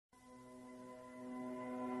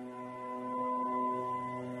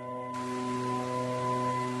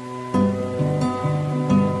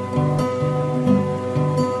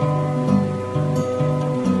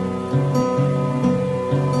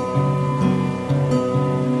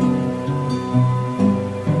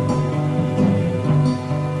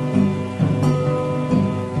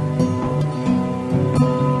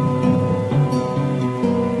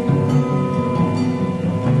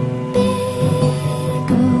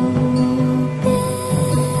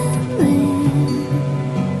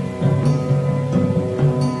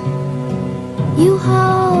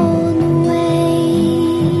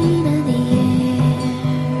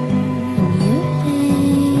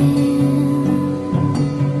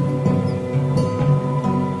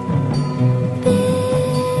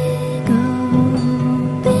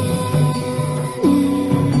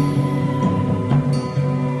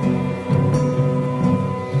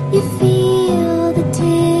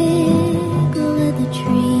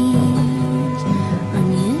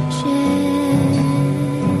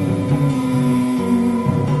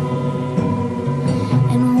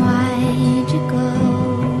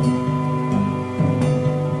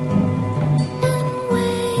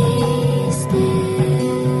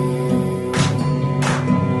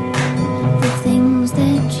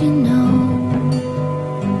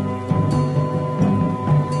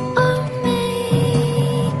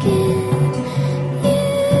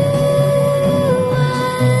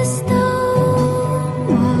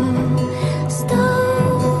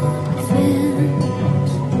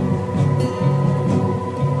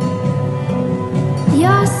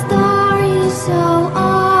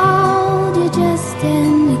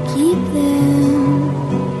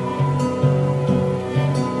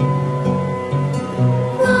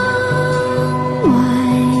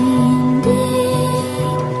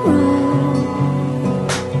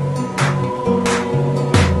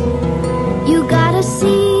a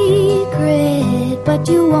secret, but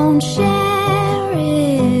you won't share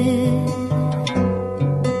it.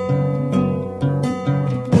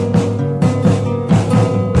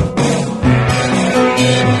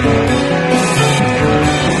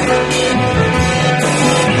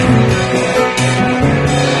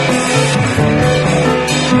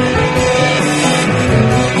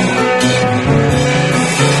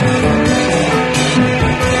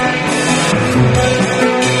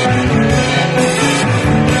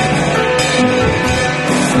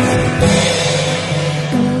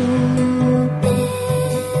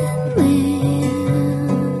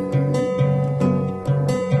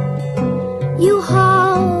 You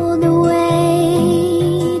hold the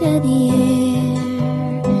weight of the air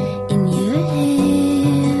in your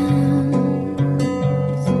hands.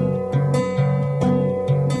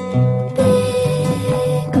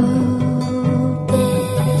 Big open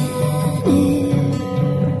air.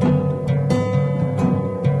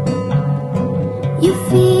 You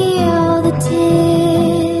feel the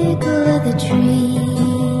tickle of the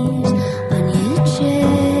trees on your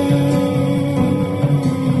chest.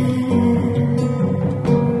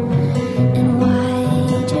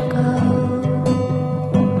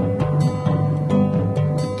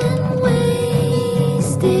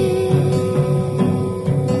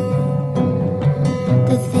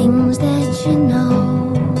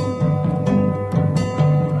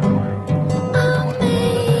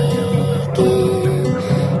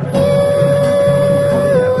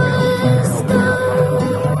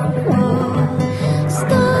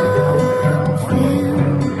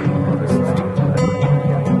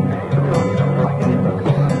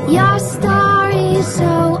 Your stories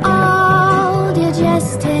so old, you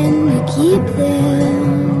just tend to keep them.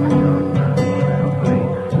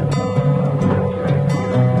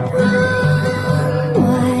 Long,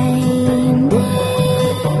 winding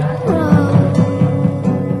road.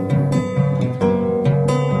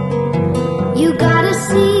 You got a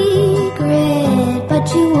secret, but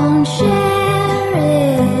you won't share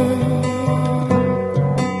it.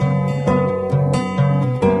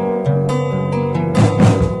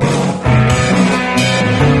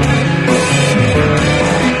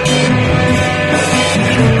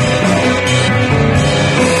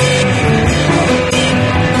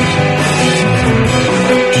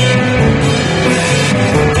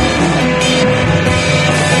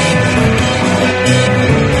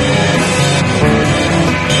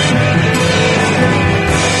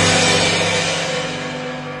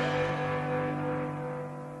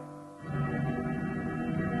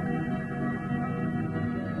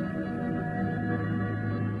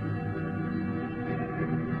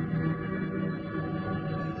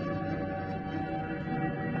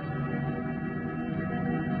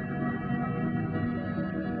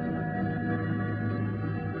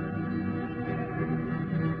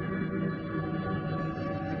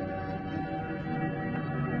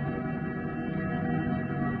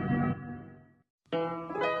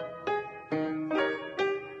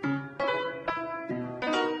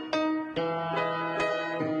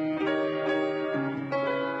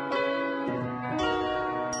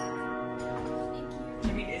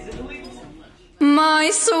 My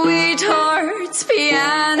sweetheart's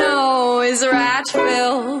piano is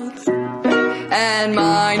rat-filled, and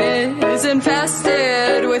mine is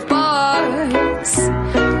infested with bugs.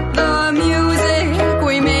 The music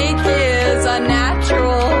we make is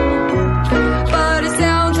unnatural, but it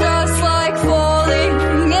sounds just like falling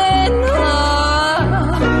in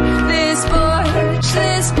love. This butch,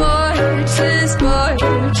 this butch, this butch,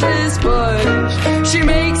 this butch, she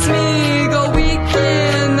makes me go weak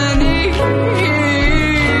in the knees.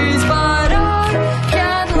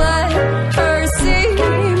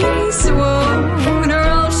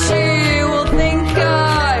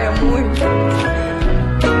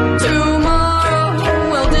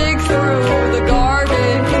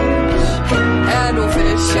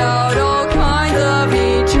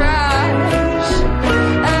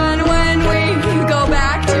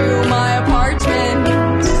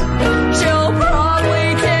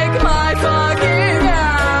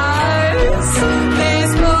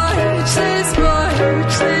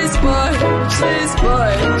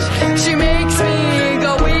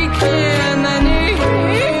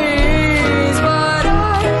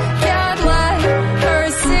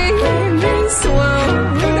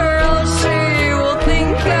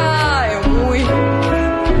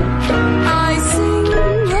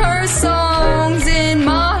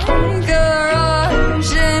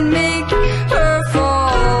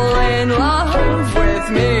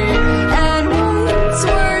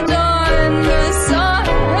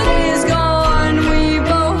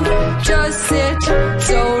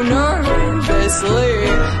 sleep.